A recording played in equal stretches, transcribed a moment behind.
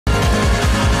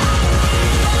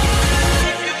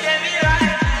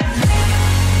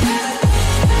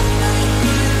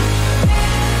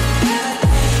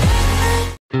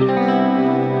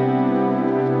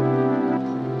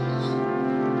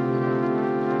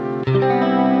So,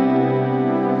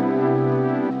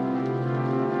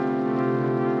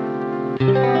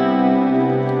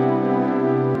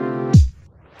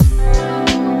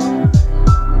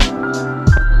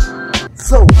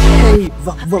 hey,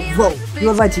 whoa, you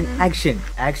are watching action,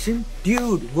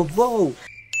 dude, whoa.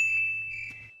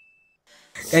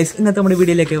 Guys, ഇന്നത്തെ നമ്മുടെ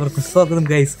വീഡിയോയിലേക്ക് അവർക്ക് സ്വാഗതം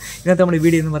ഗൈസ്. ഇന്നത്തെ നമ്മുടെ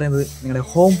വീഡിയോ എന്ന് പറയുന്നത് നിങ്ങളുടെ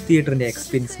ഹോം തിയേറ്ററിൻ്റെ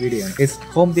എക്സ്പീരിയൻസ് വീഡിയോ ആണ്. ഗൈസ്,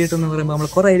 ഹോം തിയേറ്റർ എന്ന് പറയുമ്പോൾ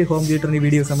നമ്മൾ കുറേ ഹോം തിയേറ്ററിൻ്റെ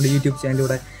വീഡിയോസ് നമ്മുടെ യൂട്യൂബ്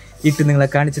ചാനലിലൂടെ ഇട്ട് നിങ്ങളെ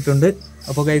കാണിച്ചിട്ടുണ്ട്.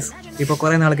 അപ്പോൾ ഗൈസ്, ഇപ്പോൾ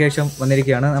കുറേ നാൾക്ക് ശേഷം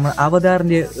വന്നിരിക്കുകയാണ്. നമ്മൾ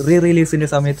അവതാറിൻ്റെ റിലീസിൻ്റെ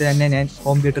സമയത്ത് തന്നെ ഞാൻ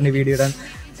ഹോം തിയേറ്ററിൻ്റെ വീഡിയോ ഇടാൻ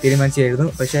തീരുമാനിച്ചായിരുന്നു.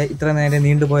 പക്ഷേ ഇത്ര നേരം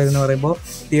നീണ്ടുപോയതെന്ന് പറയുമ്പോൾ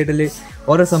തിയേറ്ററിൽ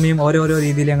ഓരോ സമയം ഓരോരോ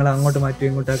രീതിയിൽ ഞങ്ങൾ അങ്ങോട്ട് മാറ്റും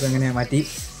ഇങ്ങോട്ടൊക്കെ അങ്ങനെ മാറ്റി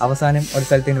അവസാനം ഒരു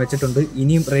സ്ഥലത്ത് വെച്ചിട്ടുണ്ട്.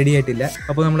 ഇനിയും റെഡി ആയിട്ടില്ല.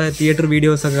 അപ്പോൾ നമ്മുടെ തിയേറ്റർ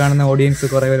വീഡിയോസൊക്കെ കാണുന്ന ഓഡിയൻസ്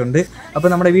കുറേ പേരുണ്ട്. അപ്പോൾ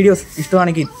നമ്മുടെ വീഡിയോസ്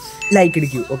ഇഷ്ടമാണെങ്കിൽ ലൈക്ക്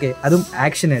അടിക്കൂ, ഓക്കെ, അതും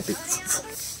ആക്ഷനായിട്ട്.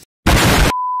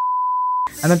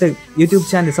 എന്നിട്ട് യൂട്യൂബ്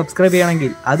ചാനൽ സബ്സ്ക്രൈബ്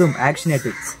ചെയ്യണമെങ്കിൽ അതും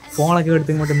ആക്ഷനായിട്ട്. ഫോണൊക്കെ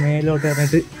എടുത്ത് ഇങ്ങോട്ട് മേലോട്ട്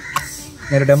ഇറങ്ങിയിട്ട്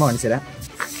നേരെ ഡെമോ കാണിച്ചു തരാം.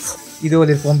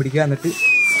 ഇതുപോലെ ഫോൺ പിടിക്കുക, എന്നിട്ട്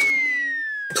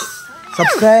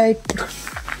സബ്സ്ക്രൈബ്,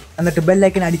 എന്നിട്ട്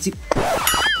ബെല്ലൈക്കൻ അടിച്ച്.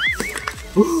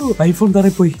 ഐഫോൺ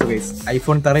തറയിപ്പോയി.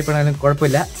 ഐഫോൺ തറയിപ്പോയാലും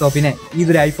കുഴപ്പമില്ല. സോ പിന്നെ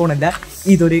ഇതൊരു ഐഫോൺ അല്ല,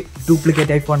 ഇതൊരു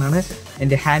ഡ്യൂപ്ലിക്കേറ്റ് ഐഫോൺ ആണ്,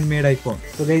 എൻ്റെ hand made iPhone.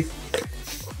 So guys,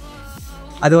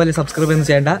 അതുപോലെ സബ്സ്ക്രൈബ് ഒന്നും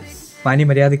ചെയ്യേണ്ട, മാന്യ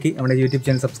മര്യാദയ്ക്ക് നമ്മുടെ യൂട്യൂബ്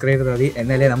ചാനൽ സബ്സ്ക്രൈബ് ചെയ്താൽ മതി.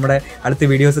 എന്നാലേ നമ്മുടെ അടുത്ത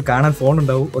വീഡിയോസ് കാണാൻ ഫോൺ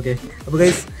ഉണ്ടാവും. ഓക്കെ, അപ്പോൾ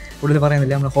ഗൈസ് കൂടുതൽ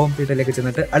പറയുന്നില്ല, നമ്മൾ ഹോം തിയേറ്ററിലേക്ക്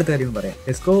ചെന്നിട്ട് അടുത്ത കാര്യം പറയാം.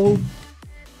 Let's go.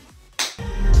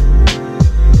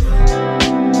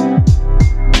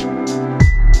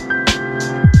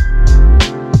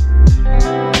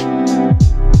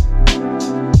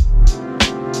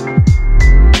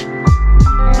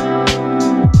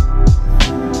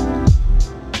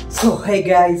 So hey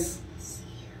guys,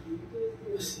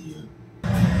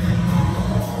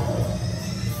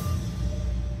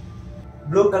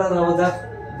 blue color avatar,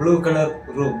 blue color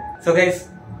room. So guys,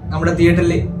 നമ്മുടെ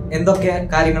തിയേറ്ററിൽ എന്തൊക്കെ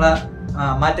കാര്യങ്ങളാ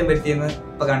മാറ്റം വരുത്തിയെന്ന്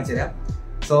ഇപ്പൊ കാണിച്ചു തരാം.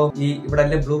 സോ ഈ ഇവിടെ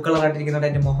എല്ലാം ബ്ലൂ കളർ ആയിട്ടിരിക്കുന്നതുകൊണ്ട്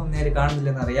എന്റെ മുഖം നേരെ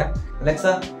കാണുന്നില്ലെന്ന് അറിയാം. Alexa,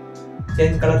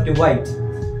 change colour to white.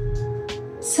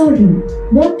 Sorry,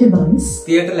 what device?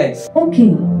 Theatre lights. Okay.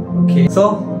 Okay. So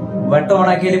വെട്ടം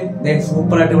ഓണാക്കിയാലും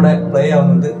സൂപ്പർ ആയിട്ട് ഇവിടെ പ്ലേ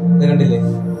ആവുന്നുണ്ട്. ഇത് കണ്ടില്ലേ,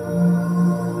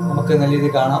 നമുക്ക് നല്ല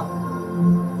രീതിയിൽ കാണാം.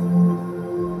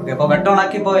 ഓക്കെ, അപ്പൊ വെട്ടം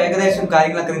ഓണാക്കിയപ്പോ ഏകദേശം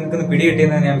കാര്യങ്ങളൊക്കെ നിങ്ങൾക്ക്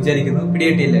പിടികിട്ടിയെന്ന് ഞാൻ വിചാരിക്കുന്നു.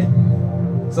 പിടികിട്ടിയില്ലേ?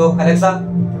 So Alexa,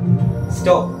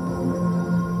 stop.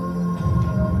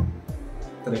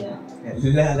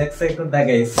 എല്ലാ അലക്സയായിട്ടും ഉണ്ടാ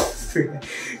ഗൈസ്.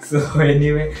 സോ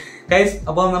എനിവേ ഗൈസ്,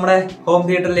 അപ്പോൾ നമ്മുടെ ഹോം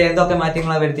തിയേറ്ററിൽ എന്തൊക്കെ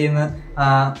മാറ്റങ്ങളാണ് വരുത്തിയെന്ന്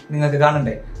നിങ്ങൾക്ക്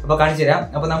കാണണ്ടേ? അപ്പോൾ കാണിച്ചു തരാം.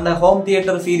 അപ്പോൾ നമ്മുടെ ഹോം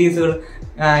തിയേറ്റർ സീരീസുകൾ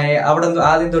അവിടെ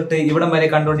ആദ്യം തൊട്ട് ഇവിടം വരെ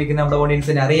കണ്ടുകൊണ്ടിരിക്കുന്ന നമ്മുടെ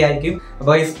ഓഡിയൻസിന് അറിയായിരിക്കും.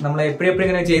 അപ്പോൾ ഗൈസ്, നമ്മൾ എപ്പോഴും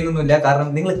ഇങ്ങനെ ചെയ്യുന്നൊന്നുമില്ല, കാരണം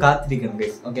നിങ്ങൾ കാത്തിരിക്കണം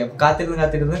ഗൈസ്. ഓക്കെ, അപ്പോൾ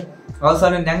കാത്തിരുന്ന്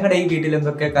അവസാനം ഞങ്ങളുടെ ഈ വീട്ടിൽ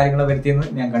എന്തൊക്കെ കാര്യങ്ങൾ വരുത്തിയെന്ന്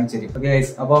ഞാൻ കാണിച്ചു തരും. ഓക്കെ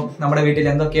ഗൈസ്, അപ്പോൾ നമ്മുടെ വീട്ടിൽ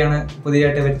എന്തൊക്കെയാണ്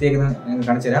പുതിയതായിട്ട് വരുത്തിയേക്കുന്നത് ഞങ്ങൾ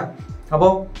കാണിച്ചു തരാം.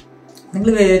 അപ്പോൾ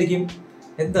നിങ്ങൾ വിചാരിക്കും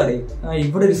എന്താണ്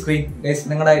ഇവിടെ ഒരു സ്ക്രീൻ. ഗൈസ്,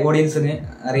 നിങ്ങളുടെ ഓഡിയൻസിന്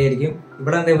അറിയായിരിക്കും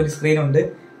ഇവിടെ ഒരു സ്ക്രീൻ ഉണ്ട്,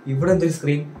 ഇവിടെ എന്തൊരു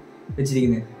സ്ക്രീൻ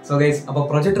വെച്ചിരിക്കുന്നത്. സോ ഗൈസ്, അപ്പോൾ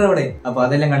പ്രൊജക്ടർ എവിടെ? അപ്പോൾ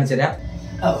അതെല്ലാം കാണിച്ചു തരാം.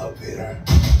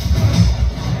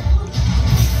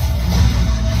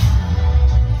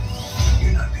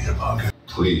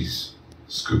 Please,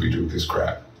 Scooby-Doo this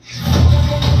crap.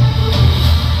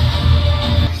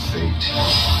 Fate.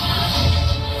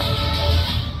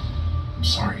 I'm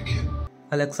sorry, kid.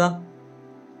 Alexa,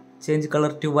 change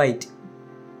color to white.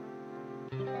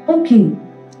 Okay.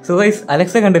 So guys,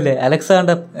 Alexa കണ്ടില്ലേ? അലക്സ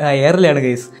കണ്ട എയറിലാണ്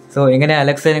ഗൈസ്. സോ എങ്ങനെ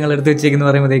അലക്സ ഞങ്ങൾ എടുത്തു വെച്ചിരിക്കുന്നു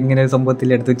പറയുമ്പോൾ ഇങ്ങനെ ഒരു സംഭവത്തിൽ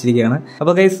എടുത്തു വെച്ചിരിക്കുകയാണ്.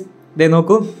 അപ്പോൾ ഗൈസ്, ഇതേ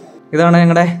നോക്കൂ, ഇതാണ്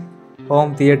ഞങ്ങളുടെ ഹോം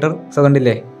തിയേറ്റർ. സോ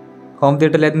കണ്ടില്ലേ, ഹോം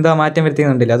തിയേറ്ററിൽ എന്താ മാറ്റം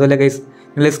വരുത്തിയെന്നുണ്ടല്ലേ? അതുപോലെ ഗൈസ്,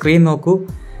 നിങ്ങൾ സ്ക്രീൻ നോക്കൂ.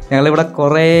 ഞങ്ങളിവിടെ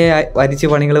കുറേ വരിച്ച്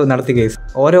പണികൾ നടത്തി ഗൈസ്.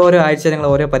 ഓരോ ആഴ്ച ഞങ്ങൾ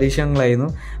ഓരോ പരീക്ഷണങ്ങളായിരുന്നു.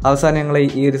 അവസാനം ഞങ്ങൾ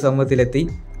ഈ ഒരു സംഭവത്തിലെത്തി.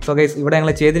 സോ ഗൈസ്, ഇവിടെ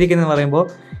ഞങ്ങൾ ചെയ്തിരിക്കുന്നതെന്ന് പറയുമ്പോൾ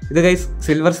ഇത് ഗൈസ്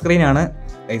സിൽവർ സ്ക്രീനാണ്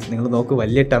ഗൈസ്. നിങ്ങൾ നോക്കൂ,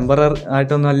 വലിയ ടെമ്പറർ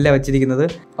ആയിട്ടൊന്നും അല്ല വെച്ചിരിക്കുന്നത്.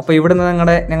 അപ്പോൾ ഇവിടെ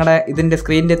നിന്ന് ഞങ്ങളുടെ ഇതിൻ്റെ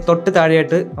സ്ക്രീനിൻ്റെ തൊട്ട്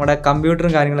താഴെയായിട്ട് നമ്മുടെ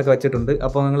കമ്പ്യൂട്ടറും കാര്യങ്ങളൊക്കെ വെച്ചിട്ടുണ്ട്.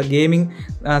 അപ്പോൾ നിങ്ങൾ ഗെയിമിംഗ്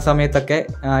സമയത്തൊക്കെ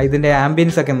ഇതിൻ്റെ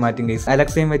ആംബിയൻസ് ഒക്കെ മാറ്റും ഗൈസ്.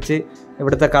 അലക്സയും വെച്ച്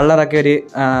ഇവിടുത്തെ കളറൊക്കെ ഒരു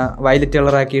വയലറ്റ്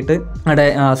കളറാക്കിയിട്ട് അവിടെ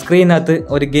സ്ക്രീനകത്ത്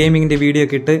ഒരു ഗെയിമിങ്ങിൻ്റെ വീഡിയോ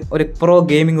ഒക്കെ ഇട്ട് ഒരു പ്രോ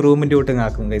ഗെയിമിംഗ് റൂമിൻ്റെ കൂട്ട്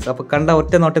ആക്കും ഗൈസ്. അപ്പോൾ കണ്ട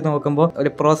ഒറ്റ നോട്ടത്തിൽ നോക്കുമ്പോൾ ഒരു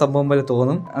പ്രോ സംഭവം പോലെ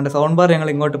തോന്നും. അതിൻ്റെ സൗണ്ട് ബാർ ഞങ്ങൾ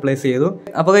ഇങ്ങോട്ട് പ്ലേസ് ചെയ്തു.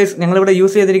 അപ്പോൾ ഗൈസ്, ഞങ്ങളിവിടെ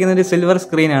യൂസ് ചെയ്തിരിക്കുന്ന ഒരു സിൽവർ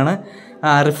സ്ക്രീനാണ്,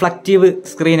 റിഫ്ലക്റ്റീവ്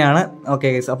സ്ക്രീനാണ്. ഓക്കെ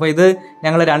ഗൈസ്, അപ്പോൾ ഇത്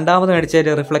ഞങ്ങൾ രണ്ടാമത് മേടിച്ച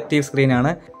ഒരു റിഫ്ലക്റ്റീവ്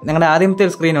സ്ക്രീനാണ്. ഞങ്ങളുടെ ആദ്യത്തെ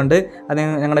ഒരു സ്ക്രീനുണ്ട്, അത്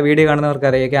ഞങ്ങളുടെ വീഡിയോ കാണുന്നവർക്ക്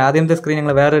അറിയാം. ആദ്യത്തെ സ്ക്രീൻ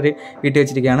ഞങ്ങൾ വേറൊരു വീട്ടിൽ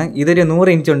വെച്ചിരിക്കുകയാണ്. ഇതൊരു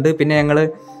 100 ഇഞ്ച് ഉണ്ട്. പിന്നെ ഞങ്ങൾ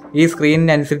ഈ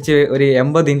സ്ക്രീനിനനുസരിച്ച് ഒരു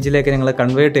 80 ഇഞ്ചിലേക്ക് ഞങ്ങൾ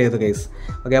കൺവേർട്ട് ചെയ്തു ഗൈസ്.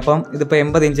 ഓക്കെ, അപ്പം ഇതിപ്പോൾ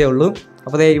 80 ഇഞ്ചേ ഉള്ളൂ.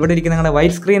 അപ്പോൾ ഇവിടെ ഇരിക്കുന്ന ഞങ്ങളുടെ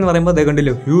വൈറ്റ് സ്ക്രീൻ എന്ന് പറയുമ്പോൾ അതേ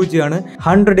കണ്ടില്ലോ, ഹ്യൂജ് ആണ്,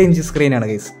 100 ഇഞ്ച് സ്ക്രീനാണ്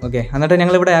ഗൈസ്. ഓക്കെ, എന്നിട്ട്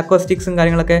ഞങ്ങളിവിടെ അക്വാസ്റ്റിക്സും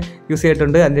കാര്യങ്ങളൊക്കെ യൂസ്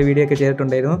ചെയ്തിട്ടുണ്ട്, അതിൻ്റെ വീഡിയോ ഒക്കെ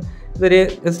ചെയ്തിട്ടുണ്ടായിരുന്നു. ഇതൊരു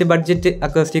ജസ്റ്റ് ബഡ്ജറ്റ്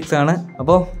അക്വാസ്റ്റിക്സ് ആണ്.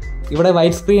 അപ്പോൾ ഇവിടെ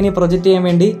വൈറ്റ് സ്ക്രീനിൽ പ്രൊജക്റ്റ് ചെയ്യാൻ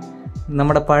വേണ്ടി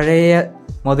നമ്മുടെ പഴയ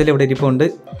മുതൽ ഇവിടെ ഇരിപ്പുണ്ട്.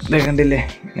 ഇതേ കണ്ടില്ലേ,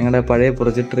 ഞങ്ങളുടെ പഴയ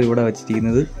പ്രൊജക്ടർ ഇവിടെ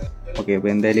വെച്ചിരിക്കുന്നത്. ഓക്കെ, അപ്പോൾ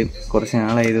എന്തായാലും കുറച്ച്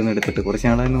നാളായി ഇതൊന്ന് എടുത്തിട്ട്, കുറച്ച്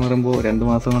നാളെന്ന് പറയുമ്പോൾ 2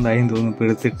 മാസം കൊണ്ടായും തോന്നുന്നു ഇപ്പോൾ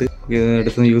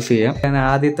എടുത്ത് യൂസ് ചെയ്യാം. ഞാൻ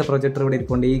ആദ്യത്തെ പ്രൊജക്ടർ ഇവിടെ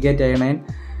ഇരിപ്പുണ്ട്, ഈ ഗേറ്റ് i9.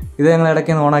 ഇത് ഞങ്ങൾ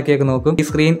ഇടയ്ക്ക് ഓണാക്കിയൊക്കെ നോക്കും. ഈ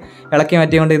സ്ക്രീൻ ഇളക്കി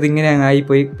മാറ്റിയതുകൊണ്ട് ഇതിങ്ങനെ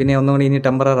ആയിപ്പോയി, പിന്നെ ഒന്നുകൂടി ഇനി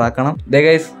ടെമ്പറർ ആക്കണം. ദേ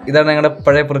ഗൈസ്, ഇതാണ് ഞങ്ങളുടെ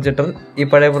പഴയ പ്രൊജക്ടർ. ഈ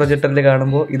പഴയ പ്രൊജക്ടറിൽ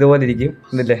കാണുമ്പോൾ ഇതുപോലെ ഇരിക്കും,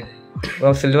 ഇതല്ലേ.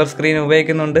 അപ്പോൾ സിൽവർ സ്ക്രീൻ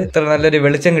ഉപയോഗിക്കുന്നുണ്ട്, ഇത്ര നല്ലൊരു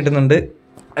വെളിച്ചം കിട്ടുന്നുണ്ട്.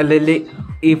 അല്ലെങ്കിൽ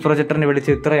ഈ പ്രൊജക്ടറിൻ്റെ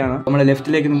വെളിച്ചം ഇത്രയാണ്. നമ്മൾ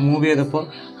ലെഫ്റ്റിലേക്ക് മൂവ് ചെയ്തപ്പോൾ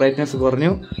ബ്രൈറ്റ്നെസ്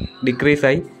കുറഞ്ഞു, ഡിക്രീസ്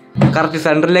ആയി. കറക്റ്റ്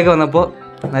സെൻറ്ററിലേക്ക് വന്നപ്പോൾ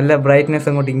നല്ല ബ്രൈറ്റ്നെസ്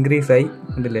അങ്ങോട്ട് ഇൻക്രീസ് ആയി.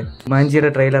 ഉണ്ടല്ലേ, മാഞ്ചിയുടെ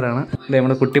ട്രെയിലറാണ്. ഇത്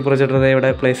നമ്മുടെ കുട്ടി പ്രൊജക്ടർ ഇവിടെ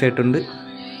പ്ലേസ് ആയിട്ടുണ്ട്.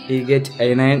 ഈ ഗേറ്റ്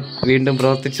i9 വീണ്ടും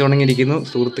പ്രവർത്തിച്ചു തുടങ്ങിയിരിക്കുന്നു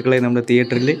സുഹൃത്തുക്കളെ നമ്മുടെ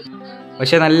തിയേറ്ററിൽ.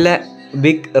 പക്ഷേ നല്ല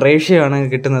ബിഗ് റേഷ്യോ ആണ്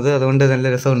കിട്ടുന്നത്, അതുകൊണ്ട്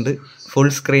നല്ല രസമുണ്ട്. ഫുൾ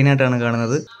സ്ക്രീനായിട്ടാണ്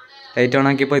കാണുന്നത്. ലൈറ്റ് ഓൺ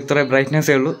ആക്കിയപ്പോൾ ഇത്ര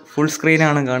ബ്രൈറ്റ്നെസ്സേ ഉള്ളൂ, ഫുൾ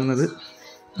സ്ക്രീനാണ് കാണുന്നത്.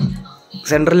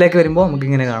 സെൻറ്ററിലേക്ക് വരുമ്പോൾ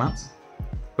നമുക്കിങ്ങനെ കാണാം,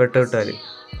 വെട്ടാൽ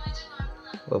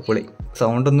പൊളി,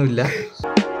 സൗണ്ടൊന്നുമില്ല.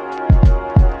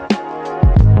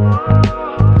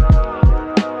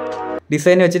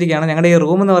 ഡിസൈൻ വെച്ചിരിക്കുകയാണ്. ഞങ്ങളുടെ ഈ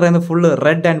റൂം എന്ന് പറയുന്നത് ഫുള്ള്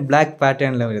റെഡ് ആൻഡ് ബ്ലാക്ക്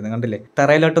പാറ്റേണിലാണ് വരുന്നത്. കണ്ടില്ലേ,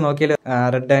 തറയിലോട്ട് നോക്കിയാൽ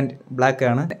റെഡ് ആൻഡ് ബ്ലാക്ക്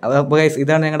ആണ്. അപ്പോൾ ഗൈസ്,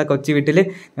 ഇതാണ് ഞങ്ങളുടെ കൊച്ചു വീട്ടിൽ,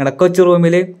 ഞങ്ങളുടെ കൊച്ചു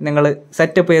റൂമിൽ ഞങ്ങൾ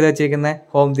സെറ്റപ്പ് ചെയ്ത് വെച്ചിരിക്കുന്ന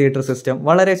ഹോം തിയേറ്റർ സിസ്റ്റം.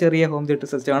 വളരെ ചെറിയ ഹോം തിയേറ്റർ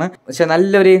സിസ്റ്റമാണ്, പക്ഷെ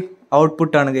നല്ലൊരു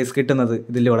ഔട്ട്പുട്ടാണ് ഗൈസ് കിട്ടുന്നത്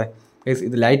ഇതിലൂടെ. ഗൈസ്,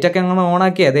 ഇത് ലൈറ്റൊക്കെ അങ്ങനെ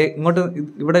ഓണാക്കി അതേ ഇങ്ങോട്ട്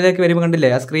ഇവിടേക്ക് വരുമ്പോൾ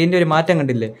കണ്ടില്ലേ, ആ സ്ക്രീനിൻ്റെ ഒരു മാറ്റം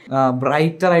കണ്ടില്ലേ,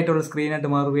 ബ്രൈറ്റർ ആയിട്ടുള്ള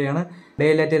സ്ക്രീനായിട്ട് മാറുകയാണ്. ഡേ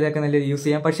ലൈറ്റിലൊക്കെ നല്ല യൂസ്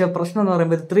ചെയ്യാം. പക്ഷേ പ്രശ്നം എന്ന്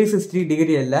പറയുമ്പോൾ 360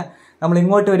 ഡിഗ്രി അല്ല, നമ്മൾ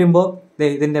ഇങ്ങോട്ട് വരുമ്പോൾ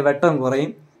ഇതിൻ്റെ വെട്ടം കുറയും.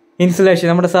 ഇൻസുലേഷൻ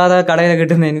നമ്മുടെ സാധാ കടയിൽ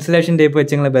കിട്ടുന്ന ഇൻസുലേഷൻ ടേപ്പ്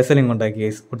വെച്ച് ഞങ്ങൾ ബെസലും കൊണ്ടാക്കി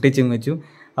ഗൈസ്, ഒട്ടിച്ചും വെച്ചു.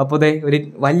 അപ്പോൾ ഒരു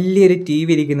വലിയൊരു TV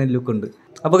ഇരിക്കുന്ന ലുക്കുണ്ട്.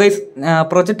 അപ്പോൾ ഗൈസ്,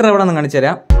 പ്രൊജക്ടർ എവിടെ നിന്ന് കാണിച്ചു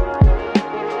തരാം.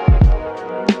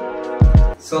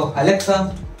 So Alexa,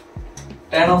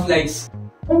 turn of lights.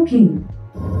 Okay.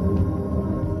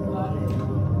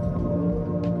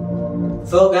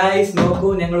 So guys, നോക്കൂ,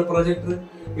 ഞങ്ങൾ പ്രൊജക്ടർ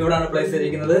ഇവിടെയാണ് പ്ലേസ്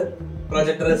ചെയ്തിരിക്കുന്നത്.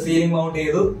 പ്രൊജക്ടർ സീലിംഗ് മൗണ്ട്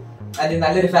ചെയ്തു. അതിന്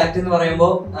നല്ലൊരു ഫാക്ട് എന്ന്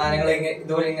പറയുമ്പോൾ ഞങ്ങൾ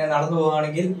ഇതുപോലെ ഇങ്ങനെ നടന്നു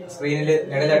പോവുകയാണെങ്കിൽ സ്ക്രീനിൽ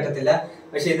നിഴലാട്ടത്തില്ല.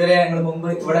 പക്ഷെ ഇതുവരെ ഞങ്ങൾ മുമ്പ്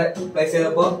ഇവിടെ പ്ലേസ്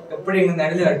ചെയ്തപ്പോൾ എപ്പോഴും ഇങ്ങനെ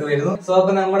നിഴല് കട്ടുമായിരുന്നു. സോ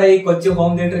അപ്പൊ നമ്മുടെ ഈ കൊച്ചു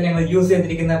ഹോം തിയേറ്ററിൽ ഞങ്ങൾ യൂസ്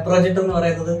ചെയ്തിരിക്കുന്ന പ്രൊജക്ടർ എന്ന്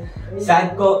പറയുന്നത്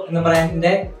Wzatco എന്ന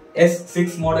ബ്രാൻഡിന്റെ S6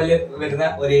 മോഡല് വരുന്ന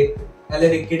ഒരു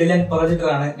നല്ലൊരു കിഡിലൻ പ്രൊജക്ടർ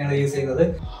ആണ് ഞങ്ങൾ യൂസ് ചെയ്യുന്നത്.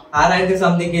 6000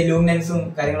 സംതിങ് ലൂമിനൻസും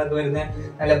കാര്യങ്ങളൊക്കെ വരുന്ന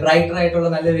നല്ല ബ്രൈറ്റർ ആയിട്ടുള്ള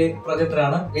നല്ലൊരു പ്രൊജക്ടർ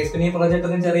ആണ്. പിന്നെ ഈ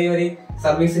പ്രൊജക്ടറിന് ചെറിയൊരു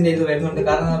സർവീസിന്റെ ഇത് വരുന്നുണ്ട്.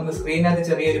 കാരണം നമുക്ക് സ്ക്രീനകത്ത്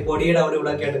ചെറിയൊരു പൊടിയുടെ അവിടെ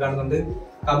ഇവിടെ ഒക്കെ ആയിട്ട് കാണുന്നുണ്ട്.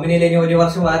 കമ്പനിയിൽ ഇനി 1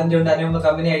 വർഷം വാറന്റി ഉണ്ട്, അതിന് മുമ്പ്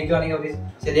കമ്പനി അയക്കുവാണെങ്കിൽ അവർ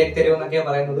ശരിയാക്കി തരുമെന്നൊക്കെയാണ്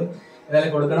പറയുന്നത്.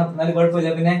 എന്നാലും കൊടുക്കണം, എന്നാലും കുഴപ്പമില്ല.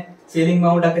 പിന്നെ സീലിംഗ്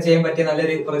മൗണ്ട് ഒക്കെ ചെയ്യാൻ പറ്റിയ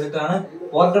നല്ലൊരു പ്രൊജക്ടർ ആണ്.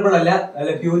 പോർട്ടബിൾ അല്ല,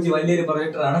 നല്ല ഹ്യൂജ് വലിയൊരു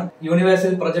പ്രൊജക്ടർ ആണ്.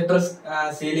 യൂണിവേഴ്സൽ പ്രൊജക്ടർ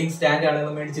സീലിംഗ് സ്റ്റാൻഡ് ആണ്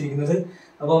നമ്മൾ മേടിച്ചിരിക്കുന്നത്.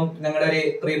 അപ്പം ഞങ്ങളുടെ ഒരു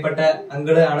പ്രിയപ്പെട്ട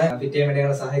അങ്കിള് ആണ് ഫിറ്റ് ചെയ്യാൻ വേണ്ടി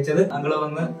ഞങ്ങളെ സഹായിച്ചത്. അങ്കിള്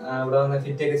വന്ന് ഇവിടെ വന്ന്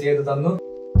ഫിറ്റ് ഒക്കെ ചെയ്ത് തന്നു.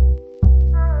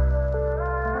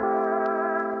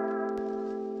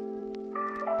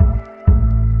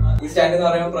 ഈ സ്റ്റാൻഡ് എന്ന്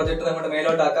പറയുമ്പോൾ പ്രൊജക്ടർ അങ്ങോട്ട്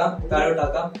മേലോട്ടാക്കാം,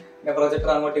 താഴോട്ടാക്കാം. പിന്നെ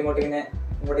പ്രൊജക്ടർ അങ്ങോട്ടും ഇങ്ങോട്ടും ഇങ്ങനെ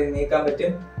ഇങ്ങോട്ട് നീക്കാൻ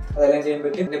പറ്റും, അതെല്ലാം ചെയ്യാൻ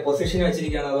പറ്റും. എന്റെ പൊസിഷൻ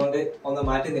വെച്ചിരിക്കുകയാണ്, അതുകൊണ്ട് ഒന്നും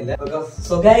മാറ്റുന്നില്ല.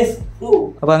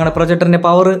 അപ്പൊ ഞങ്ങളുടെ പ്രൊജക്ടറിന്റെ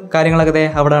പവർ കാര്യങ്ങളൊക്കെ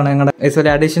അവിടെയാണ്.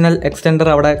 ഞങ്ങളുടെ അഡീഷണൽ എക്സ്റ്റൻഡർ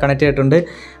അവിടെ കണക്ട് ചെയ്തിട്ടുണ്ട്.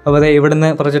 അപ്പോൾ ഇവിടുന്ന്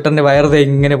പ്രൊജക്ടറിന്റെ വയർ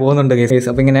ഇങ്ങനെ പോകുന്നുണ്ട് കേസ്.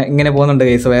 അപ്പൊ ഇങ്ങനെ പോകുന്നുണ്ട്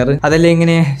കേസ് വയർ, അതെല്ലാം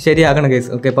ഇങ്ങനെ ശരിയാക്കണം കേസ്.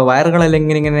 ഓക്കെ, അപ്പൊ വയറുകളെല്ലാം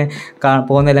ഇങ്ങനെ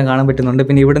പോകുന്നതെല്ലാം കാണാൻ പറ്റുന്നുണ്ട്.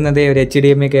 പിന്നെ ഇവിടുന്ന് ഒരു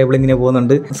HDMI കേബിൾ ഇങ്ങനെ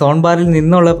പോകുന്നുണ്ട്. സൗണ്ട് ബാറിൽ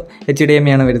നിന്നുള്ള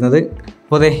HDMI ആണ് വരുന്നത്.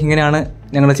 അപ്പോൾ ഇങ്ങനെയാണ്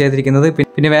ഞങ്ങൾ ചെയ്തിരിക്കുന്നത്.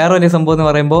 പിന്നെ വേറെ ഒരു സംഭവം എന്ന്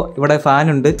പറയുമ്പോൾ ഇവിടെ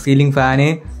ഫാനുണ്ട്, സീലിംഗ് ഫാന്.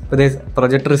 ഇപ്പോൾ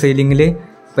പ്രൊജക്ടർ സീലിംഗിൽ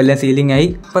ഇപ്പോൾ എല്ലാം സീലിംഗ് ആയി.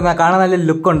 ഇപ്പോൾ കാണാൻ നല്ല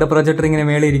ലുക്കുണ്ട്. പ്രൊജക്ടർ ഇങ്ങനെ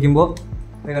മേളിൽ ഇരിക്കുമ്പോൾ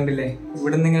കണ്ടില്ലേ,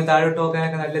 ഇവിടുന്ന് ഇങ്ങനെ താഴോട്ട്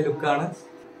നോക്കാനൊക്കെ നല്ല ലുക്കാണ്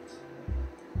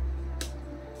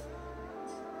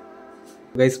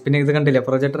ഗൈസ്. പിന്നെ ഇത് കണ്ടില്ലേ,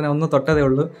 പ്രൊജക്ടറിനെ ഒന്ന് തൊട്ടതേ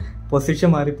ഉള്ളൂ,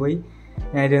 പൊസിഷൻ മാറിപ്പോയി.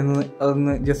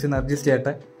 അതൊന്ന് ജസ്റ്റ് ഒന്ന് അഡ്ജസ്റ്റ്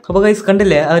ചെയ്യട്ടെ. അപ്പോൾ ഗൈസ്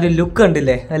കണ്ടില്ലേ, ആ ഒരു ലുക്ക്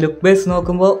കണ്ടില്ലേ, ആ ലുക്ക് ബേസ്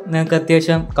നോക്കുമ്പോൾ ഞങ്ങൾക്ക്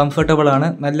അത്യാവശ്യം കംഫർട്ടബിൾ ആണ്.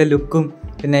 നല്ല ലുക്കും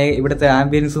പിന്നെ ഇവിടുത്തെ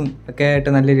ആംബിയൻസും ഒക്കെ ആയിട്ട്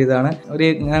നല്ലൊരു ഇതാണ്. ഒരു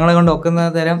ഞങ്ങളെ കൊണ്ട് ഒക്കുന്ന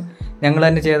തരം ഞങ്ങൾ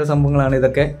തന്നെ ചെയ്ത സംഭവങ്ങളാണ്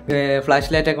ഇതൊക്കെ. ഫ്ലാഷ്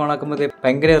ലൈറ്റ് ഒക്കെ ഓണാക്കുമ്പോൾ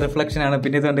ഭയങ്കര റിഫ്ലക്ഷൻ ആണ്.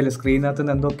 പിന്നെ ഇത് കണ്ടില്ലേ, സ്ക്രീനകത്ത്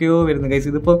നിന്ന് എന്തൊക്കെയോ വരുന്നു ഗൈസ്.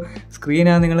 ഇതിപ്പോൾ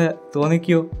സ്ക്രീനാണ് നിങ്ങൾ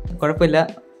തോന്നിക്കോ, കുഴപ്പമില്ല.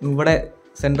 ഇവിടെ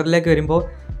സെൻറ്ററിലേക്ക് വരുമ്പോൾ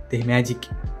മാജിക്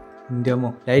ഇന്റമോ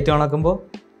ലൈറ്റ് ഓണാക്കുമ്പോൾ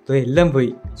എല്ലാം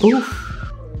പോയി,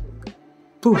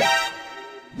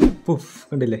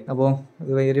 കണ്ടില്ലേ. അപ്പോൾ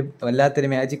ഇത് ഒരു വല്ലാത്തൊരു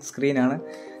മാജിക് സ്ക്രീനാണ്.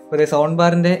 ഒരു സൗണ്ട്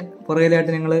ബാറിൻ്റെ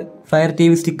പുറകിലായിട്ട് ഞങ്ങൾ ഫയർ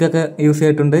TV സ്റ്റിക്കൊക്കെ യൂസ്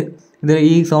ചെയ്തിട്ടുണ്ട്. ഇത്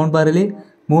ഈ സൗണ്ട് ബാറിൽ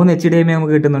 3 HDMI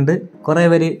നമുക്ക് കിട്ടുന്നുണ്ട്. കുറേ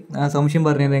പേര് സംശയം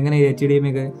പറഞ്ഞത് എങ്ങനെ HDMI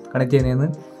ഒക്കെ കണക്ട് ചെയ്യുന്നതെന്ന്.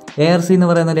 ARC എന്ന്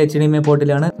പറയുന്ന ഒരു HDMI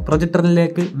പോർട്ടിലാണ്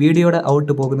പ്രൊജക്ടറിലേക്ക് വീഡിയോയുടെ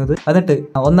ഔട്ട് പോകുന്നത്. എന്നിട്ട്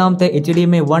ഒന്നാമത്തെ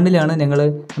HDMI 1 ഞങ്ങൾ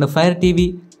ഫയർ TV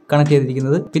കണക്ട്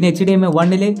ചെയ്തിരിക്കുന്നത്. പിന്നെ HDMI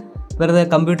 1 വെറുതെ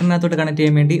കമ്പ്യൂട്ടറിനകത്തോട്ട് കണക്ട്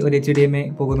ചെയ്യാൻ വേണ്ടി ഒരു HDMI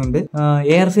പോകുന്നുണ്ട്.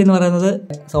 ARC എന്ന് പറയുന്നത്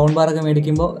സൗണ്ട് ബാറൊക്കെ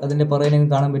മേടിക്കുമ്പോൾ അതിന്റെ പുറകെ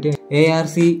നിങ്ങൾക്ക് കാണാൻ പറ്റും.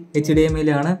 ARC HDMI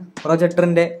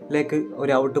പ്രൊജക്ടറിന്റെ ലേക്ക്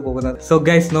ഒരു ഔട്ട് പോകുന്നത്. സോ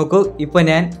ഗൈസ് നോക്കൂ, ഇപ്പൊ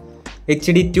ഞാൻ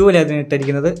HD2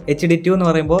 ഇട്ടിരിക്കുന്നത്. HD2 എന്ന്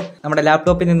പറയുമ്പോൾ നമ്മുടെ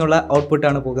ലാപ്ടോപ്പിൽ നിന്നുള്ള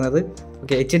ഔട്ട്പുട്ടാണ് പോകുന്നത്.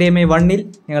 ഓക്കെ, HDMI 1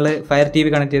 ഞങ്ങൾ ഫയർ TV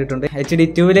കണക്ട് ചെയ്തിട്ടുണ്ട്.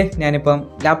 HD2 ഞാനിപ്പം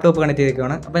ലാപ്ടോപ്പ് കണക്ട്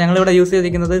ചെയ്തിരിക്കുകയാണ്. അപ്പോൾ ഞങ്ങളിവിടെ യൂസ്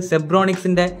ചെയ്തിരിക്കുന്നത്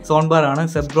സെബ്രോണിക്സിന്റെ സൗണ്ട് ബാർ ആണ്.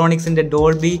 സെബ്രോണിക്സിന്റെ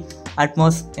ഡോൾബി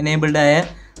അറ്റ്മോസ് എനേബിൾഡ് ആയ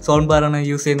സൗണ്ട് ബാർ ആണ്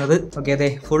യൂസ് ചെയ്യുന്നത്. ഓക്കെ, അതെ,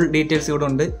 ഫുൾ ഡീറ്റെയിൽസ് ഇവിടെ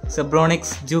ഉണ്ട്.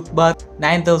 Zebronics juke bar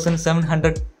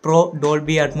 9700 pro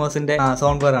Dolby അറ്റ്മോസിന്റെ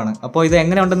sound bar ആണ്. അപ്പോൾ ഇത്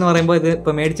എങ്ങനെ ഉണ്ടെന്ന് പറയുമ്പോൾ ഇത്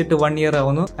ഇപ്പൊ മേടിച്ചിട്ട് 1 ഇയർ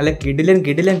ആവുന്നു. അല്ല, കിടിലൻ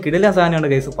സാധനമാണ്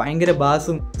ഗൈസ്. ഭയങ്കര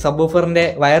ബാസും. സബ്വൂഫറിന്റെ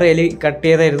വയർ എലി കട്ട്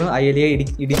ചെയ്തായിരുന്നു, ആ എലിയെ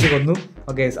ഇടിച്ചു കൊന്നു.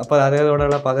 ഓക്കെ, അപ്പോൾ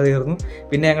അതേതോടെയുള്ള പക തീർന്നു.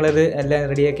 പിന്നെ ഞങ്ങളിത് എല്ലാം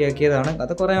റെഡിയാക്കി ആക്കിയതാണ്.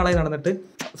 അത് കുറേ നാളായി നടന്നിട്ട്.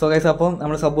 സോ ഗൈസ്, അപ്പം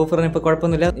നമ്മൾ സബ്വൂഫറിന് ഇപ്പോൾ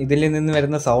കുഴപ്പമൊന്നുമില്ല. ഇതിൽ നിന്ന്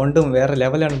വരുന്ന സൗണ്ടും വേറെ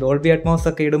ലെവലാണ്. ഡോൾബി അറ്റ്മോസ്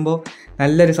ഒക്കെ ഇടുമ്പോൾ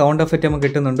നല്ലൊരു സൗണ്ട് എഫക്റ്റ് നമുക്ക്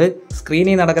കിട്ടുന്നുണ്ട്.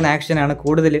 സ്ക്രീനിൽ നടക്കുന്ന ആക്ഷനാണ്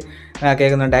കൂടുതൽ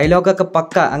കേൾക്കുന്നത്. ഡയലോഗൊക്കെ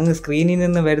പക്ക അങ്ങ് സ്ക്രീനിൽ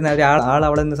നിന്ന് വരുന്ന ഒരാൾ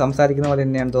അവിടെ നിന്ന് സംസാരിക്കുന്ന പോലെ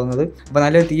തന്നെയാണ് തോന്നുന്നത്. അപ്പോൾ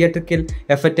നല്ലൊരു തിയേറ്ററിക്കൽ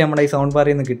എഫക്റ്റ് നമ്മുടെ ഈ സൗണ്ട്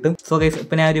ബാറിൽ നിന്ന് കിട്ടും. സോ ഗൈസ്,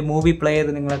 ഇപ്പം ഞാൻ ഒരു മൂവി പ്ലേ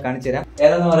ചെയ്ത് നിങ്ങളെ കാണിച്ചു തരാം.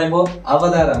 ഏതാന്ന് പറയുമ്പോൾ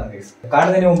അവതാറാണ് ഗൈസ്.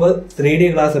 കാണുന്നതിന് മുമ്പ് 3D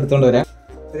ഗ്ലാസ് എടുത്തുകൊണ്ട് വരാം.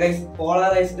 ഗൈസ്,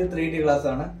 പോളറൈസ്ഡ് 3D ഗ്ലാസ്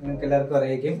ആണ്. നിങ്ങൾക്ക് എല്ലാവർക്കും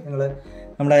അറിയിക്കും. നിങ്ങൾ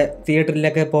നമ്മുടെ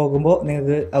തിയേറ്ററിലൊക്കെ പോകുമ്പോൾ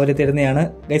നിങ്ങൾക്ക് അവർ തരുന്നതാണ്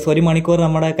ഗൈസ്. 1 മണിക്കൂർ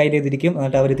നമ്മുടെ കയ്യിലിരിക്കും,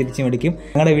 എന്നിട്ട് അവർ തിരിച്ചു മേടിക്കും.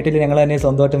 ഞങ്ങളുടെ വീട്ടിൽ ഞങ്ങൾ തന്നെ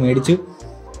സ്വന്തമായിട്ട് മേടിച്ചു.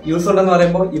 യൂസ് ഉണ്ടെന്ന്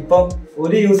പറയുമ്പോൾ ഇപ്പം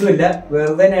ഒരു യൂസും ഇല്ല,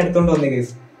 വെറുതെ തന്നെ എടുത്തോണ്ട് വന്നേ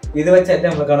ഗൈസ്. ഇത് വെച്ചല്ല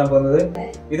നമ്മൾ കാണാൻ പോകുന്നത്.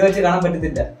 ഇത് വെച്ച് കാണാൻ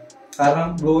പറ്റത്തില്ല, കാരണം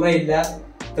ബ്ലൂറേ ഇല്ല,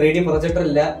 3D പ്രൊജക്ടർ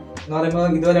ഇല്ല എന്ന് പറയുമ്പോൾ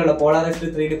ഇതുപോലെയുള്ള പോളറൈസ്ഡ്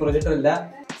 3D പ്രൊജക്ടർ ഇല്ല.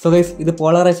 സോ ഗൈസ്, ഇത്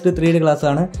പോളറൈസ്ഡ് 3D ഗ്ലാസ്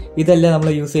ആണ്. ഇതല്ല നമ്മൾ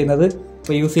യൂസ് ചെയ്യുന്നത്.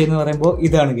 ഇപ്പോൾ യൂസ് ചെയ്യുന്നത് പറയുമ്പോൾ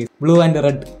ഇതാണ് guys, blue and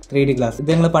red 3D glass. ഇത്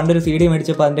ഞങ്ങൾ പണ്ടൊരു CD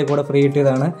മേടിച്ചപ്പോൾ അതിൻ്റെ കൂടെ ഫ്രീ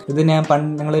കിട്ടിയതാണ്. ഇത് ഞാൻ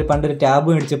ഞങ്ങളൊരു പണ്ടൊരു ടാബ്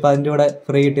മേടിച്ചപ്പോൾ അതിൻ്റെ കൂടെ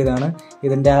ഫ്രീ കിട്ടിയതാണ്.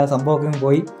 ഇതിൻ്റെ ആ സംഭവമൊക്കെ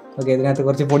പോയി. ഓക്കെ, ഇതിനകത്ത്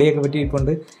കുറച്ച് പൊടിയൊക്കെ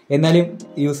പറ്റിയിട്ടുണ്ട്, എന്നാലും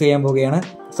യൂസ് ചെയ്യാൻ പോവുകയാണ്.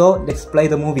 So let's play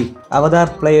the movie. Avatar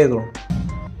play ചെയ്തോളൂ.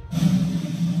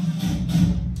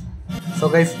 സോ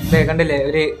ഗൈസ്, കണ്ടില്ലേ,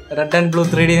 ഒരു റെഡ് ആൻഡ് ബ്ലൂ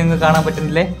 3D നിങ്ങൾക്ക് കാണാൻ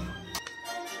പറ്റുന്നില്ലേ?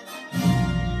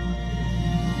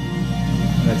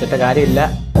 വെച്ചിട്ട കാര്യമില്ല.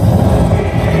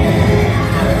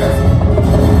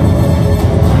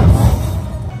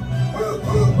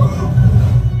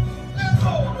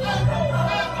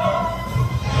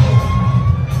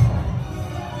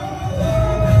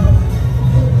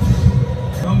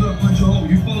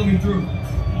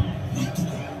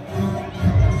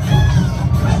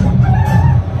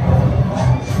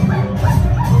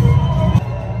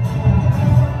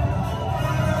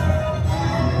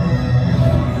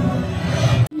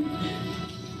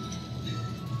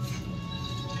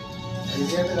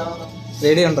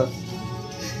 പേടിയുണ്ടോ?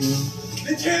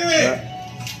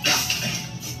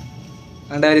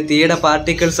 അണ്ട ഒരു തീയുടെ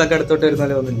പാർട്ടിക്കിൾസ് ഒക്കെ എടുത്തോട്ട്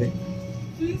വരുന്നല്ലേ ഒന്നില്ലേ?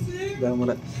 ഇത്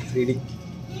നമ്മുടെ 3D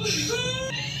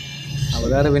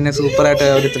അവതാറ്. പിന്നെ സൂപ്പറായിട്ട്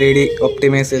ഒരു 3D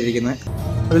ഒപ്റ്റിമൈസ് ചെയ്തിരിക്കുന്നത്.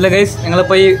 അതില്ല ഗൈസ്,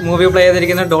 ഞങ്ങളിപ്പോൾ ഈ മൂവി പ്ലേ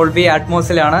ചെയ്തിരിക്കുന്നത് Dolby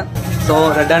അറ്റ്മോസിലാണ്. So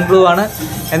red and blue ആണ്.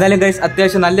 എന്നാലും ഗൈസ്,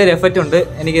 അത്യാവശ്യം നല്ലൊരു എഫക്റ്റ് ഉണ്ട്.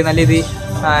 എനിക്ക് നല്ല രീതിയിൽ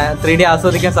 3D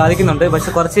ആസ്വദിക്കാൻ സാധിക്കുന്നുണ്ട്.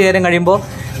 പക്ഷെ കുറച്ച് നേരം കഴിയുമ്പോൾ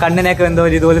കണ്ണിനൊക്കെ എന്തോ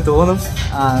ഒരു ഇതുപോലെ തോന്നും.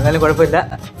 എന്നാലും കുഴപ്പമില്ല.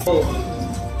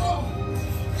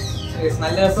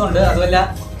 നല്ല രസമുണ്ട്. അതുമല്ല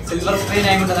സിൽവർ സ്ക്രീൻ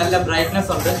ആയതുകൊണ്ട് നല്ല ബ്രൈറ്റ്നെസ്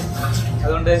ഉണ്ട്.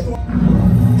 അതുകൊണ്ട്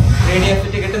 3D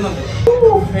എഫക്റ്റ് കിട്ടുന്നുണ്ട്.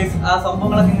 ആ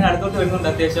സംഭവങ്ങളൊക്കെ ഇങ്ങനെ അടുത്തോട്ട് വരുന്നുണ്ട്.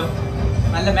 അത്യാവശ്യം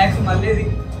നല്ല മാക്സിമം നല്ല രീതി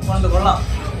കൊണ്ട് കൊള്ളാം.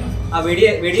 ആ വെടി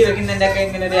വെക്കുന്നതിൻ്റെ ഒക്കെ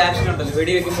ഇങ്ങനെ ഒരു ആക്ഷൻ ഉണ്ടല്ലോ.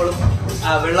 വെടി വെക്കുമ്പോഴും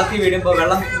വെള്ളത്തിൽ വീഴുമ്പോൾ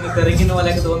വെള്ളം തെറിക്കുന്ന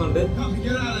പോലെയൊക്കെ തോന്നുന്നുണ്ട്.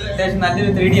 അത്യാവശ്യം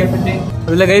നല്ലൊരു 3D എഫക്റ്റ്.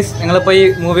 അതില്ല ഗൈസ്, ഞങ്ങളിപ്പോൾ ഈ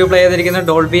മൂവി പ്ലേ ചെയ്തിരിക്കുന്നത്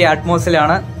ഡോൾബി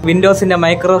അറ്റ്മോസിലാണ്. വിൻഡോസിന്റെ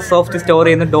മൈക്രോസോഫ്റ്റ് സ്റ്റോർ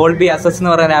ചെയ്യുന്ന ഡോൾബി അസസ്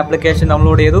എന്ന് പറയുന്ന ആപ്ലിക്കേഷൻ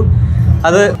ഡൗൺലോഡ് ചെയ്തു.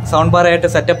 അത് സൗണ്ട് ബാറായിട്ട്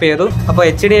സെറ്റപ്പ് ചെയ്തു. അപ്പോൾ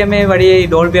HDMI വഴി ഈ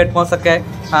ഡോൾബി അറ്റ്മോസ് ഒക്കെ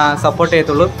സപ്പോർട്ട്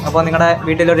ചെയ്യത്തുള്ളൂ. അപ്പോൾ നിങ്ങളുടെ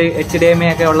വീട്ടിലൊരു HDMI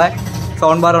ഒക്കെ ഉള്ള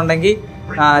സൗണ്ട് ബാർ ഉണ്ടെങ്കിൽ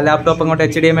ലാപ്ടോപ്പ് അങ്ങോട്ട്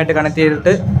HDMI ആയിട്ട് കണക്ട്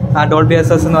ചെയ്തിട്ട് ഡോൾബി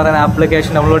അസസ് എന്ന് പറയുന്ന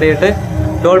ആപ്ലിക്കേഷൻ ഡൗൺലോഡ് ചെയ്തിട്ട്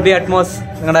ഡോൾബി അറ്റ്മോസ്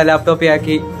നിങ്ങളുടെ ലാപ്ടോപ്പിൽ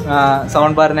ആക്കി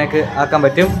സൗണ്ട് ബാറിനേക്ക് ആക്കാൻ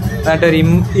പറ്റും. എന്നിട്ടൊരു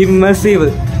ഇമ്മേഴ്സീവ്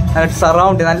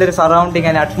നല്ലൊരു സറൗണ്ടിങ്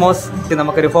ആൻഡ് അറ്റ്മോസ്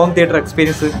നമുക്കൊരു ഹോം തിയേറ്റർ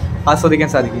എക്സ്പീരിയൻസ് ആസ്വദിക്കാൻ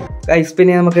സാധിക്കും.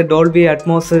 പിന്നെ നമുക്ക് ഡോൾബി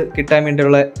അറ്റ്മോസ് കിട്ടാൻ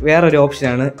വേണ്ടിയുള്ള വേറൊരു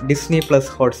ഓപ്ഷനാണ് ഡിസ്നി പ്ലസ്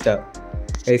ഹോട്ട്സ്റ്റാർ.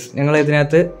 ഞങ്ങൾ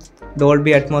ഇതിനകത്ത്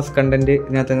ഡോൾബി അറ്റ്മോസ് കണ്ടന്റ്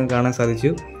ഇതിനകത്ത് നിങ്ങൾക്ക് കാണാൻ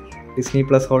സാധിച്ചു. ഡിസ്നി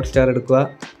പ്ലസ് ഹോട്ട്സ്റ്റാർ എടുക്കുക.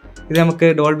 ഇത് നമുക്ക്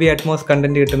ഡോൾബി അറ്റ്മോസ്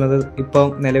കണ്ടന്റ് കിട്ടുന്നത് ഇപ്പം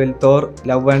നിലവിൽ തോർ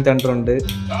ലവ് ആൻഡ് തണ്ടർ ഉണ്ട്,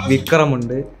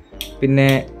 വിക്രമുണ്ട്, പിന്നെ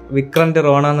വിക്രമിൻ്റെ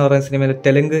റോണ എന്ന് പറയുന്ന സിനിമയിൽ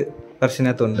തെലുങ്ക്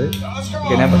വെർഷനകത്തുണ്ട്.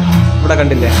 പിന്നെ ഇവിടെ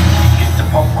കണ്ടില്ലേ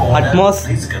അറ്റ്മോസ്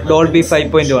ഡോൾബി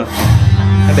 5.1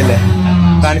 കണ്ടില്ലേ,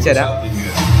 കാണിച്ചു തരാം.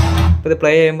 അപ്പോൾ ഇത്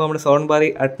പ്ലേ ചെയ്യുമ്പോൾ നമ്മുടെ സൗണ്ട് ബാറി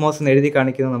അറ്റ്മോസ് എന്ന് എഴുതി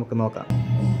കാണിക്കുന്നത് നമുക്ക് നോക്കാം.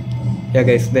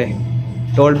 ഗൈസ്,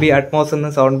 ഡോൾബി അറ്റ്മോസ് എന്ന്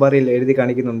സൗണ്ട് ബാറിൽ എഴുതി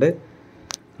കാണിക്കുന്നുണ്ട്.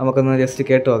 നമുക്കൊന്ന് ജസ്റ്റ്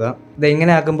കേട്ട് നോക്കാം. ഇത്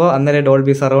എങ്ങനെ ആക്കുമ്പോൾ അന്നേരം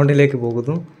ഡോൾബി സറൗണ്ടിലേക്ക്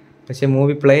പോകുന്നു, പക്ഷേ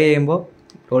മൂവി പ്ലേ ചെയ്യുമ്പോൾ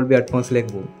ഡോൾബി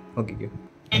അറ്റ്മോസിലേക്ക് പോകും. ഓക്കെ,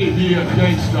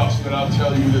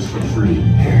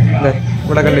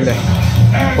 ഇവിടെ കണ്ടില്ലേ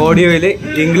ഓഡിയോയിൽ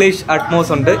ഇംഗ്ലീഷ്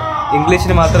അറ്റ്മോസ് ഉണ്ട്,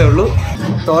 ഇംഗ്ലീഷിന് മാത്രമേ ഉള്ളൂ.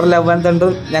 തോർ ലവ് ആൻഡ്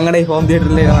തണ്ടർ ഞങ്ങളുടെ ഈ ഹോം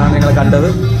തിയേറ്ററിലാണ് ഞങ്ങൾ കണ്ടത്.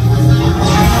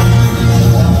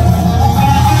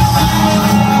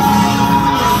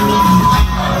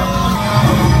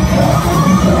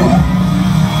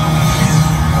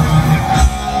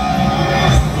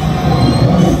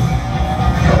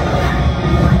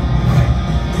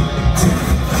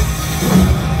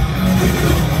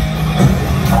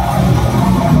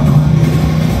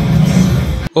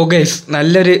 ഓക്കെ,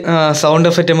 നല്ലൊരു സൗണ്ട്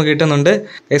എഫക്റ്റ് നമുക്ക് കിട്ടുന്നുണ്ട്.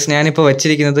 ഞാനിപ്പോൾ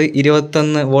വെച്ചിരിക്കുന്നത് 21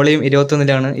 വോളിയം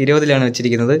 20-ലാണ്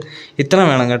വെച്ചിരിക്കുന്നത്. ഇത്ര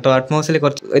വേണം കേട്ടോ. അറ്റ്മോസിൽ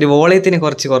കുറച്ച് ഒരു വോളിയത്തിന്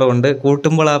കുറച്ച് കുറവുണ്ട്,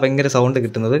 കൂട്ടുമ്പോൾ ആ ഭയങ്കര സൗണ്ട്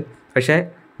കിട്ടുന്നത്. പക്ഷേ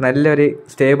നല്ലൊരു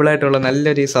സ്റ്റേബിളായിട്ടുള്ള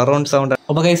നല്ലൊരു സറൗണ്ട് സൗണ്ട്.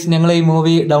 അപ്പോൾ ഗൈസ്, ഞങ്ങൾ ഈ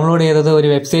മൂവി ഡൗൺലോഡ് ചെയ്തത് ഒരു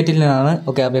വെബ്സൈറ്റിൽ നിന്നാണ്.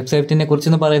 ഓക്കെ, ആ വെബ്സൈറ്റിനെ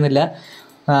കുറിച്ചൊന്നും പറയുന്നില്ല.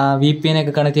 VPN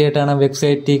ഒക്കെ കണക്ട് ചെയ്തിട്ടാണ്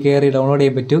വെബ്സൈറ്റിൽ കയറി ഡൗൺലോഡ്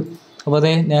ചെയ്യാൻ പറ്റൂ. അപ്പോൾ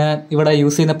അതെ, ഞാൻ ഇവിടെ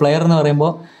യൂസ് ചെയ്യുന്ന പ്ലെയർ എന്ന്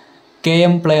പറയുമ്പോൾ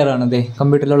KM പ്ലെയർ ആണ്. ഇതേ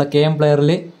കമ്പ്യൂട്ടറിലുള്ള KM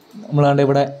പ്ലെയറിൽ നമ്മളാണ്ട്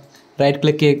ഇവിടെ റൈറ്റ്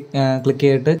ക്ലിക്ക്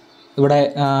ചെയ്തിട്ട് ഇവിടെ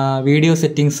വീഡിയോ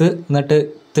സെറ്റിങ്സ്, എന്നിട്ട്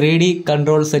 3D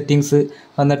കൺട്രോൾ സെറ്റിങ്സ്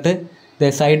വന്നിട്ട്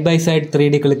side by side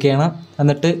 3D click ചെയ്യണം.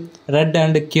 എന്നിട്ട് red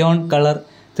and ക്യോൺ colour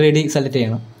 3D select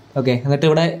ചെയ്യണം. ഓക്കെ, എന്നിട്ട്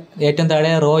ഇവിടെ ഏറ്റവും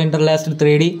താഴെ റോ ഇൻ്റർലാസ്റ്റ്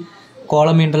 3D,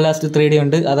 കോളം ഇൻ്റർലാസ്റ്റ് 3D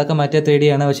ഉണ്ട്. അതൊക്കെ മറ്റേ 3D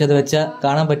ആണ്, പക്ഷെ അത് വെച്ചാൽ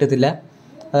കാണാൻ പറ്റത്തില്ല.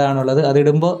 അതാണുള്ളത്.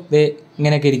 അതിടുമ്പോൾ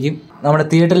ഇങ്ങനെയൊക്കെ ഇരിക്കും. നമ്മുടെ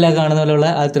തിയേറ്ററിലൊക്കെ കാണുന്ന പോലെയുള്ള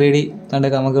ആ 3D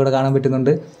കണ്ടൊക്കെ നമുക്ക് ഇവിടെ കാണാൻ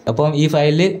പറ്റുന്നുണ്ട്. അപ്പം ഈ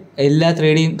ഫയലിൽ എല്ലാ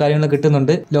 3Dയും കാര്യങ്ങളും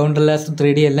കിട്ടുന്നുണ്ട്. ലോ ഇൻ്റർലാസ്റ്റ്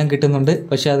 3D എല്ലാം കിട്ടുന്നുണ്ട്.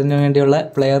 പക്ഷെ അതിനു വേണ്ടിയുള്ള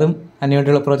പ്ലെയറും അതിനു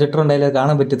വേണ്ടിയുള്ള പ്രൊജക്ടറും ഉണ്ടായാലേ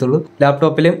കാണാൻ പറ്റത്തുള്ളൂ.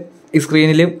 ലാപ്ടോപ്പിലും ഈ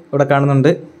സ്ക്രീനിലും ഇവിടെ കാണുന്നുണ്ട്.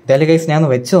 എന്തായാലും ഗൈസ്, ഞാൻ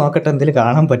വെച്ച് നോക്കട്ടെ എന്തെങ്കിലും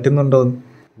കാണാൻ പറ്റുന്നുണ്ടോന്ന്.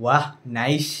 വാ,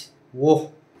 നൈസ്. ഓ,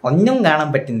 ഒന്നും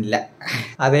കാണാൻ പറ്റുന്നില്ല,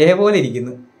 അതേപോലെ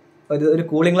ഇരിക്കുന്നു. ഒരു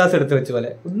കൂളിംഗ് ഗ്ലാസ് എടുത്ത് വെച്ച പോലെ.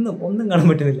 ഒന്നും കാണാൻ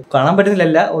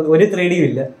പറ്റുന്നില്ല. ഒരു 3Dയും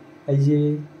ഇല്ല. അയ്യേ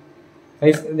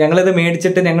ഗൈസ്, ഞങ്ങളിത്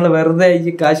മേടിച്ചിട്ട് ഞങ്ങൾ വെറുതെ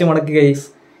ഈ കാശ് മുടക്കി ഗൈസ്.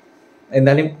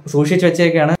 എന്തായാലും സൂക്ഷിച്ച്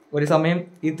വെച്ചേക്കാണ്. ഒരു സമയം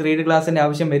ഈ 3D ഗ്ലാസിന്റെ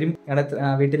ആവശ്യം വരും. ഞങ്ങളുടെ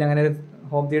വീട്ടിൽ അങ്ങനെ ഒരു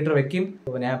ഹോം തിയേറ്റർ വെക്കും.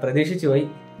 അപ്പോൾ ഞാൻ പ്രതീക്ഷിച്ചു പോയി,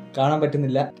 കാണാൻ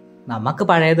പറ്റുന്നില്ല. നമുക്ക്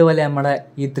പഴയതുപോലെ നമ്മുടെ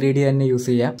ഈ 3D തന്നെ യൂസ്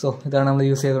ചെയ്യാം. സോ ഇതാണ് നമ്മൾ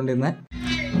യൂസ് ചെയ്തുകൊണ്ടിരുന്നത്.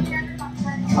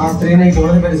 ആ സ്ക്രീനെ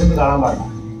കൂടുതൽ പരിസരത്ത് കാണാൻ പാടില്ല.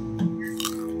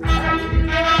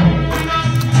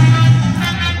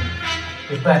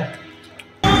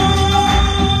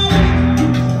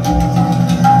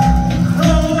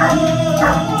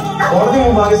 കോടതി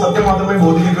മുമ്പാകെ സത്യം മാത്രമേ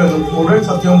ബോധിപ്പിക്കുമെന്നും മുഴുവൻ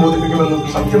സത്യവും ബോധിപ്പിക്കുമെന്നും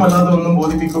സത്യമല്ലാത്തതൊന്നും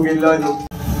ബോധിപ്പിക്കുകയില്ല എന്നും.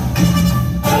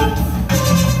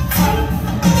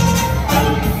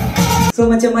 സോ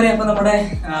മച്ചന്മാരെ, അപ്പൊ നമ്മുടെ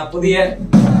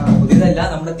പുതിയതല്ല,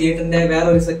 നമ്മുടെ തിയേറ്ററിന്റെ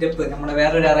വേറൊരു സെറ്റപ്പ്, നമ്മുടെ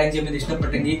വേറൊരു അറേഞ്ച്മെന്റ്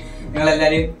ഇഷ്ടപ്പെട്ടെങ്കിൽ നിങ്ങൾ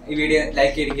എല്ലാവരും ഈ വീഡിയോ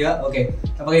ലൈക്ക് ചെയ്തിരിക്കുക. ഓക്കെ,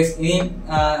 അപ്പൊ ഇനിയും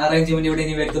അറേഞ്ച്മെന്റ് ഇവിടെ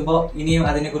ഇനി വരുത്തുമ്പോൾ ഇനിയും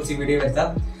അതിനെ കുറിച്ച് വീഡിയോ വരുത്താം.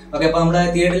 ഓക്കെ, അപ്പൊ നമ്മുടെ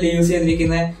തിയേറ്ററിൽ യൂസ്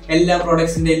ചെയ്തിരിക്കുന്ന എല്ലാ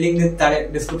പ്രോഡക്ട്സിന്റെ ലിങ്ക് താഴെ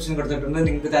ഡിസ്ക്രിപ്ഷൻ കൊടുത്തിട്ടുണ്ട്.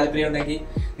 നിങ്ങൾക്ക് താല്പര്യം ഉണ്ടെങ്കിൽ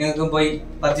നിങ്ങൾക്കും പോയി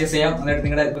പർച്ചേസ് ചെയ്യാം. എന്നിട്ട്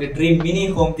നിങ്ങളുടെ ഒരു dream mini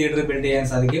home theatre build ചെയ്യാൻ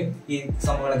സാധിക്കും ഈ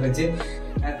സംഭവങ്ങളൊക്കെ വെച്ച്.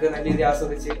 ഞങ്ങൾക്ക് നല്ല രീതിയിൽ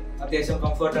ആസ്വദിച്ച് അത്യാവശ്യം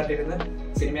കംഫർട്ടായിട്ടിരുന്ന്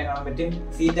സിനിമ കാണാൻ പറ്റും.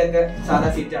 സീറ്റൊക്കെ സാധാ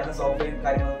സീറ്റാണ്, സോഫയും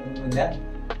കാര്യങ്ങളൊന്നുമില്ല.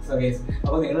 സോ ഗൈസ്,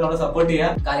 അപ്പോൾ നിങ്ങൾ നമ്മളെ സപ്പോർട്ട്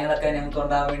ചെയ്യുക. കാര്യങ്ങളൊക്കെ ഞങ്ങൾക്ക്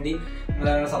ഉണ്ടാകാൻ വേണ്ടി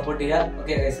നിങ്ങൾ സപ്പോർട്ട് ചെയ്യുക.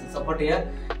 ഓക്കെ ഗൈസ്, സപ്പോർട്ട് ചെയ്യുക,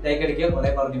 ലൈക്ക് അടിക്കുക. കുറെ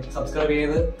പറഞ്ഞു സബ്സ്ക്രൈബ്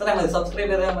ചെയ്ത് ഇത്ര മതി,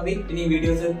 സബ്സ്ക്രൈബ് ചെയ്താൽ മതി. പിന്നെ ഈ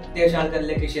വീഡിയോസ് അത്യാവശ്യം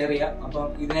ആൾക്കാരിലേക്ക് ഷെയർ ചെയ്യാം. അപ്പം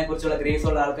ഇതിനെ കുറിച്ചുള്ള ഗ്രേസ്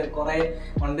ഉള്ള ആൾക്കാർ കുറെ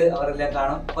ഉണ്ട്, അവരെല്ലാം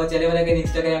കാണും. അപ്പൊ ചിലവരൊക്കെ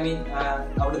ഇൻസ്റ്റാഗ്രാമിൽ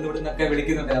അവിടുന്ന് ഇവിടുന്നൊക്കെ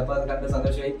വിളിക്കുന്നുണ്ട്. അപ്പൊ അത് കണ്ട്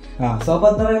സന്തോഷമായി. സോ അപ്പൊ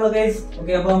അത്രയുള്ള ഗൈസ്.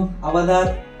 ഓക്കെ, അപ്പം അവതാർ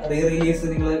റിലീസ്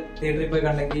നിങ്ങൾ തിയേറ്ററിൽ പോയി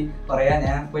കണ്ടെങ്കിൽ പറയാം.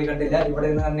 ഞാൻ പോയി കണ്ടില്ല, ഇവിടെ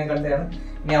നിന്ന് തന്നെ കണ്ടതാണ്.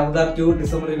 ഇനി അവതാർ 2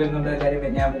 ഡിസംബറിൽ വരുന്നുണ്ട്.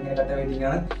 എല്ലാവരും ഞാൻ ഇങ്ങനെ കണ്ട വെയിറ്റിംഗ്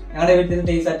ആണ്. ഞങ്ങളുടെ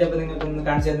വീട്ടിലത്തെ ഈ സെറ്റപ്പ് നിങ്ങൾക്ക് ഒന്ന്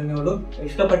കാണിച്ചു തരുന്നേ ഉള്ളൂ.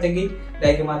 ഇഷ്ടപ്പെട്ടെങ്കിൽ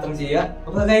ലൈക്ക് മാത്രം ചെയ്യുക.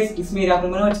 അപ്പോൾ guys, it's me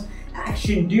Rahul Manoj,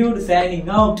 action dude,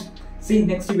 signing out. See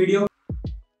next video.